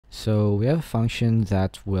So we have a function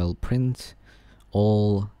that will print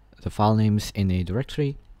all the file names in a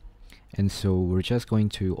directory, and so we're just going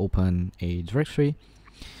to open a directory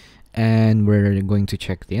and we're going to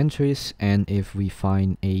check the entries, and if we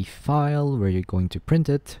find a file we're going to print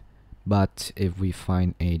it, but if we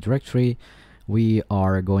find a directory we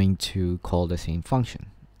are going to call the same function,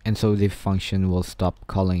 and so the function will stop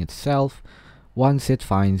calling itself once it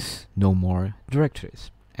finds no more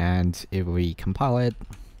directories. And if we compile it,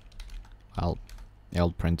 well,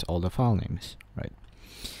 it'll print all the file names, right?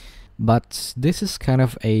 But this is kind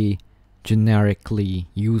of a generically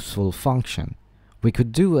useful function. We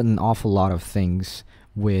could do an awful lot of things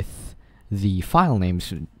with the file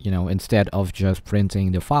names, instead of just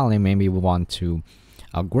printing the file name. Maybe we want to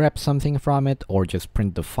grab something from it or just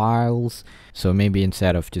print the files. So maybe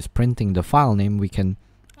instead of just printing the file name, we can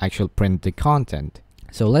actually print the content.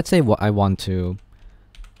 So let's say I want to,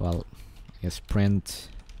 well, I guess print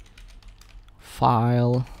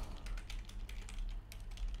file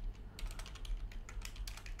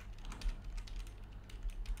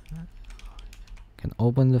can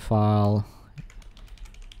open the file,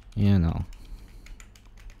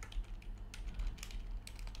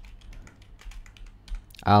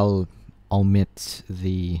 I'll omit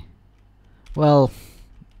the, well,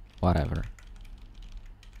 whatever,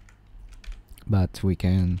 but we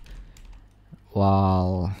can,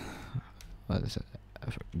 well, what is it,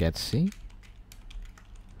 get C.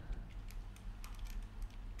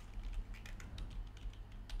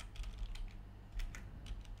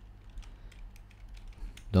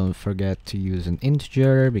 Don't forget to use an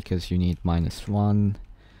integer because you need -1,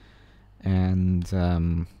 and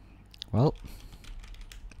well,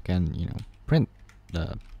 can print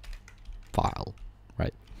the file,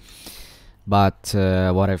 right? But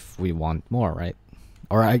what if we want more, right?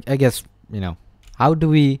 Or I guess how do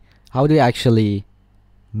we actually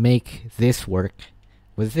make this work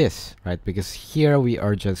with this, right? Because here we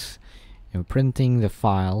are just printing the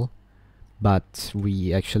file, but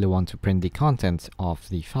we actually want to print the content of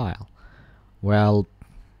the file. Well,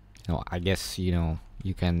 I guess you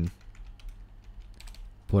can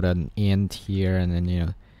put an int here, and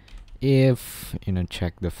then if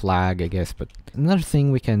check the flag, I guess. But another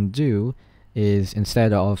thing we can do is,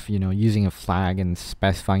 instead of using a flag and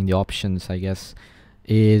specifying the options, I guess,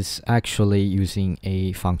 is actually using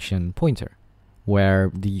a function pointer, where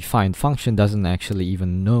the find function doesn't actually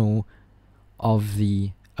even know of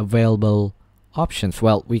the available options.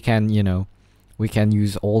 Well, we can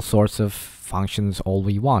use all sorts of functions all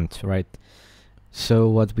we want, right? So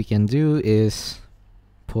what we can do is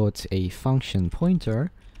put a function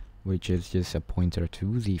pointer, which is just a pointer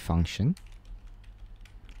to the function,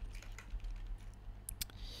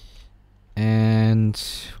 and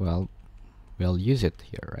well, we'll use it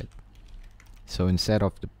here, right? So instead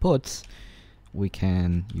of the puts, we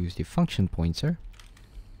can use the function pointer,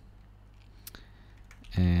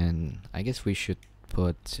 and I guess we should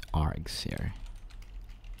put args here.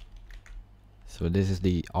 So this is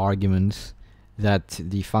the arguments that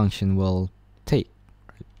the function will take,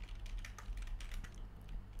 right?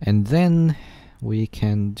 And then we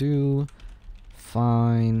can do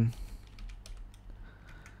find,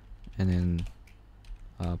 and then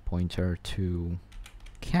a pointer to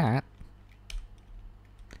cat,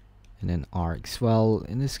 and then args. Well,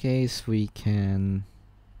 in this case we can,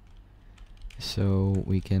 so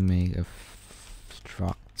we can make a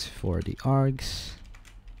struct for the args,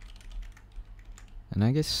 and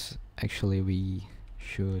I guess actually we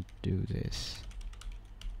should do this.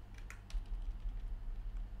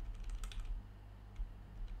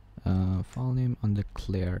 File name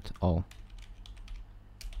undeclared. Oh,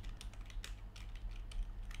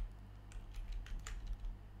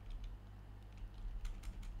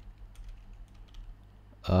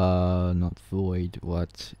 not void,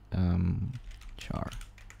 what, char,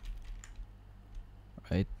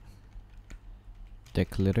 right?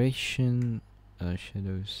 Declaration,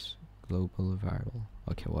 shadows, global variable,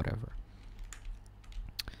 okay, whatever.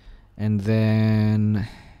 And then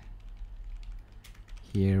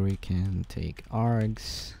here we can take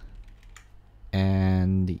args,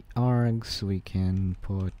 and the args we can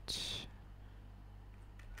put,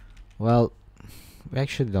 well, we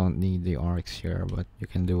actually don't need the args here, but you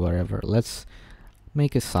can do whatever. Let's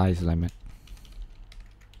make a size limit.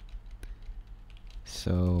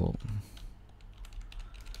 So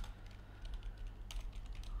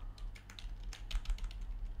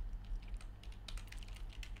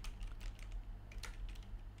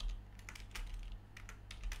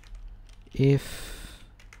if,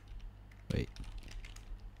 wait,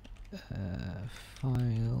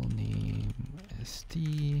 file name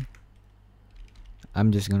st,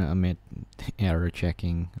 I'm just gonna omit error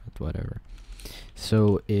checking, but whatever.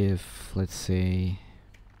 So if, let's say,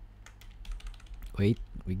 wait,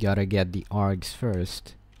 we gotta get the args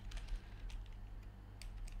first.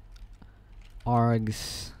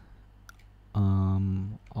 Args,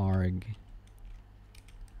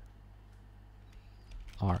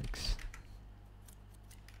 args.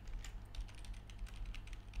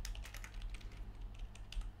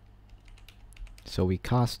 So we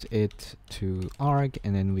cast it to arg,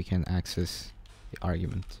 and then we can access the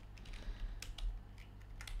argument.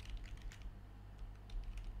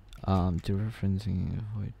 Dereferencing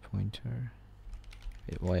void pointer.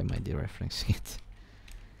 Wait, why am I dereferencing it?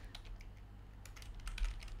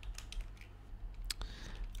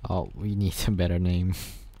 Oh, we need a better name.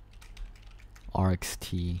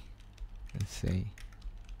 argst, let's say.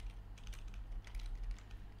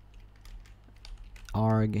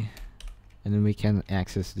 Arg, and then we can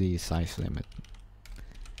access the size limit.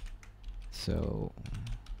 So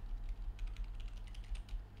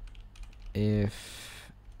if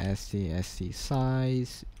st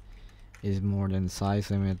size is more than size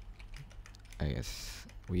limit, I guess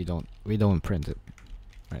we don't print it,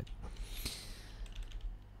 right?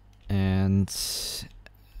 And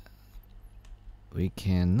we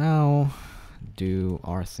can now do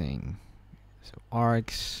our thing. So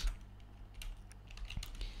args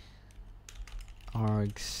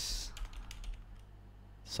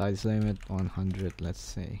size limit 100, let's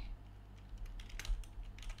say.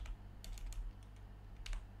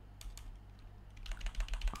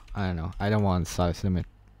 I don't know, I don't want size limit,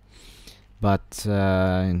 but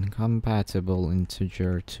incompatible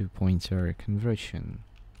integer to pointer conversion.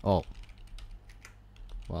 Oh,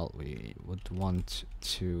 well, we would want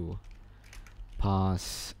to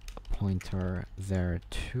pass a pointer there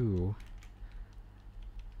too.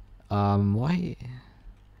 Why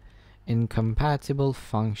incompatible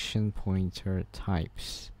function pointer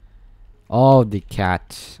types? Oh, the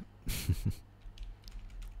cat.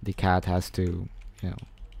 The cat has to, you know,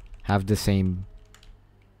 have the same,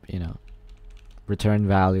 you know, return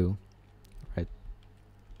value, right?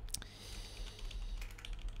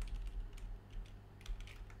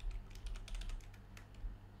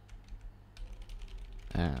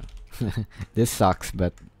 This sucks,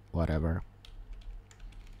 but whatever.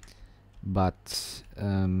 But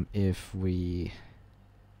if we,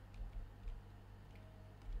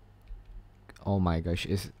 oh my gosh,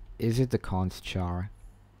 is it the const char?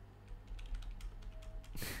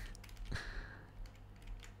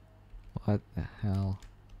 What the hell?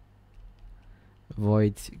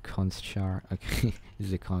 Void const char. Okay,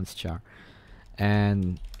 is the const char.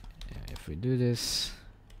 And if we do this,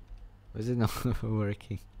 was it not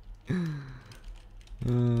working?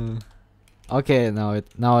 Okay, now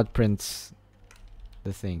it prints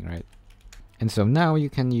the thing, right? And so now you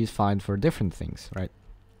can use find for different things, right?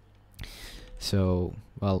 So,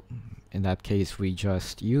 well, in that case, we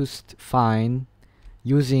just used find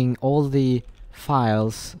using all the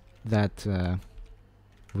files that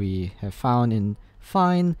we have found in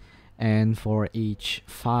find, and for each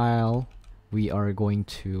file we are going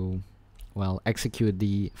to, well, execute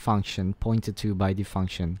the function pointed to by the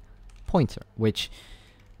function pointer, which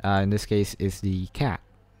in this case is the cat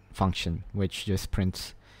function, which just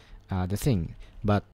prints the thing. But